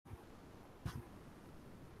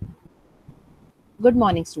Good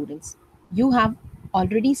morning, students. You have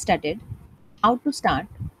already studied how to start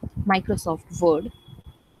Microsoft Word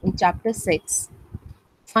in Chapter 6,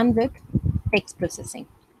 Fun with Text Processing.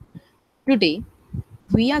 Today,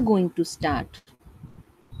 we are going to start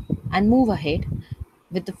and move ahead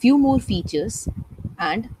with a few more features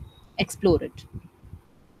and explore it.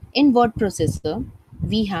 In word processor,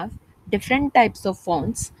 we have different types of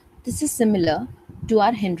fonts. This is similar to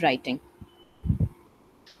our handwriting.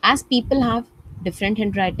 As people have different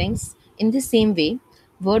handwritings, in the same way,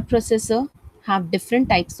 word processor have different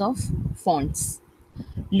types of fonts.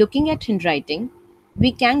 Looking at handwriting,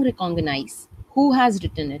 we can recognize who has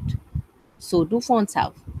written it. So do fonts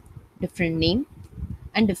have different name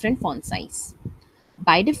and different font size.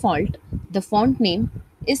 By default, the font name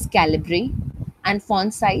is Calibri and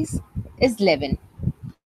font size is 11.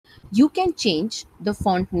 You can change the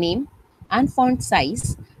font name and font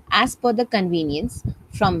size as per the convenience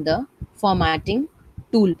from the formatting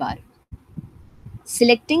toolbar.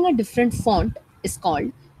 Selecting a different font is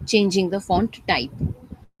called changing the font type.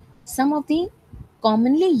 Some of the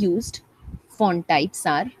commonly used font types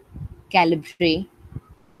are Calibri,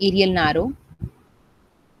 Arial Narrow,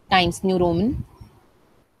 Times New Roman,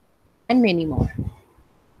 and many more.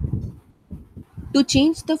 To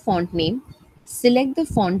change the font name, select the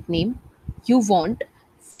font name you want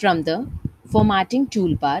from the formatting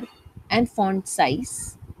toolbar and font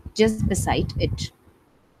size just beside it.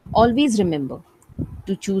 Always remember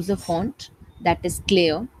to choose a font that is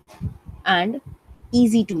clear and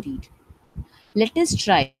easy to read. Let us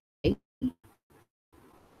try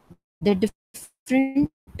the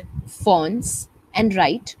different fonts and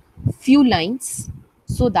write few lines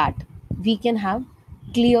so that we can have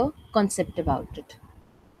clear concept about it.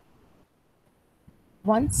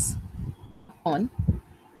 Once upon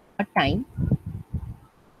a time,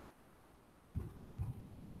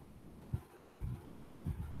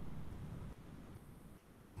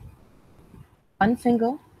 one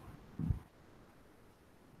finger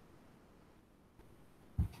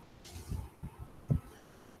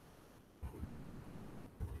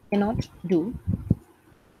cannot do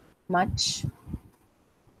much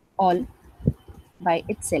all by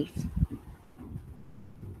itself.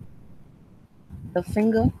 The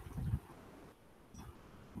finger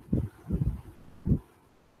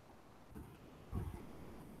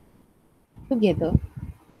together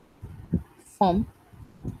form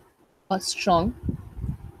a strong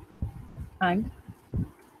and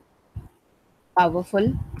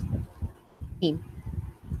powerful team.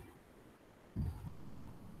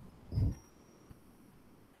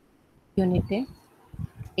 Unity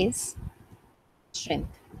is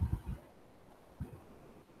strength.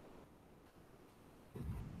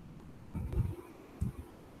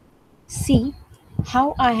 See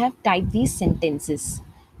how I have typed these sentences.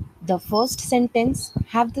 The first sentence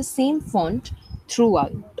have the same font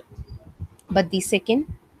throughout, but the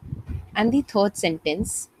second and the third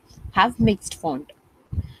sentence have mixed font.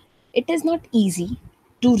 It is not easy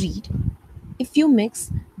to read if you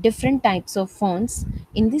mix different types of fonts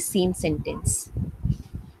in the same sentence.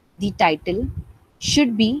 The title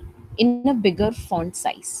should be in a bigger font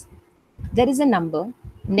size. There is a number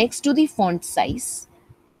next to the font size.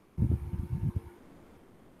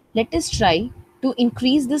 Let us try to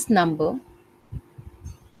increase this number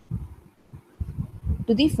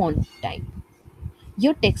to the font type.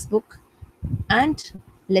 Your textbook and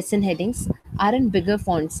lesson headings are in bigger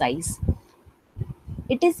font size.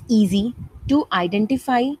 It is easy to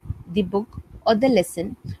identify the book or the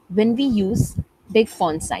lesson when we use big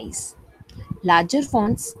font size. Larger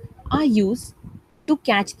fonts are used to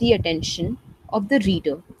catch the attention of the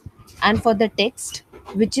reader and for the text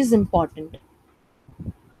which is important.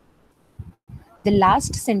 The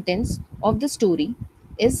last sentence of the story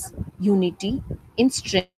is unity in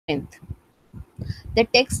strength. The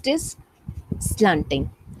text is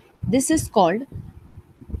slanting. This is called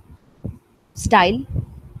style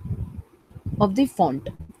of the font.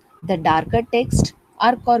 The darker text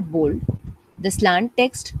are called bold. The slant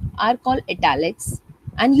text are called italics,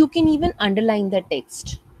 and you can even underline the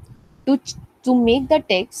text. To, to make the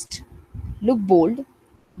text look bold,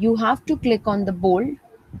 you have to click on the bold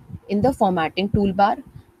in the formatting toolbar.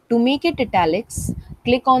 To make it italics,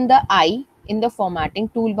 click on the I in the formatting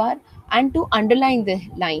toolbar, and to underline the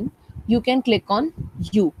line, you can click on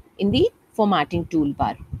U in the formatting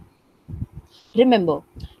toolbar. Remember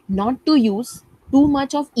not to use too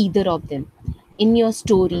much of either of them in your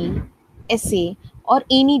story, essay, or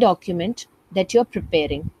any document that you're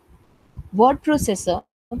preparing. Word processor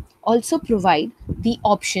also provide the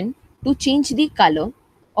option to change the color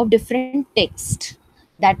of different text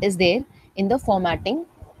that is there in the formatting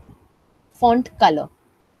font color.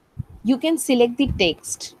 You can select the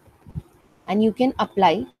text and you can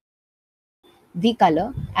apply the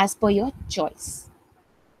color as per your choice.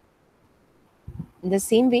 In the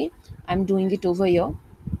same way, I'm doing it over here.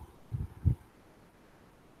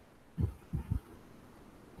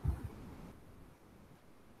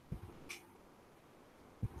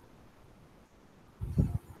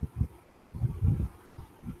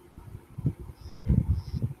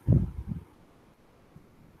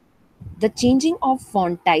 The changing of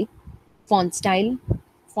font type, font style,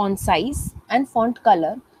 font size, and font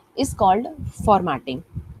color is called formatting.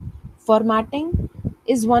 Formatting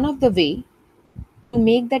is one of the way to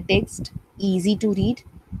make the text easy to read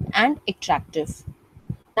and attractive.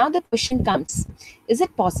 Now the question comes, is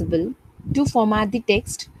it possible to format the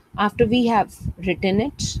text after we have written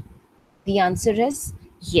it? The answer is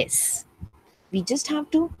yes. We just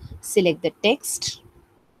have to select the text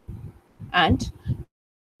and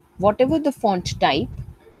whatever the font type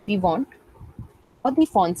we want or the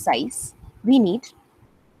font size we need,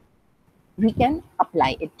 we can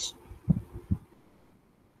apply it.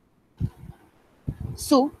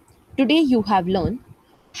 So, today you have learned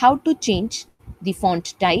how to change the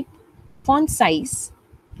font type, font size,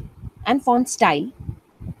 and font style.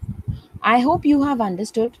 I hope you have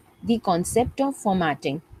understood the concept of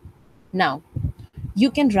formatting. Now,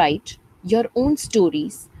 you can write your own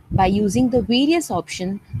stories by using the various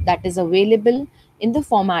options that is available in the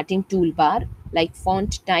formatting toolbar like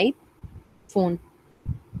font type, font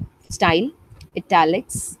style,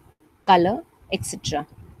 italics, color, etc.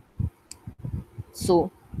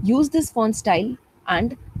 So, use this font style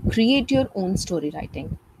and create your own story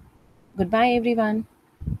writing. Goodbye, everyone.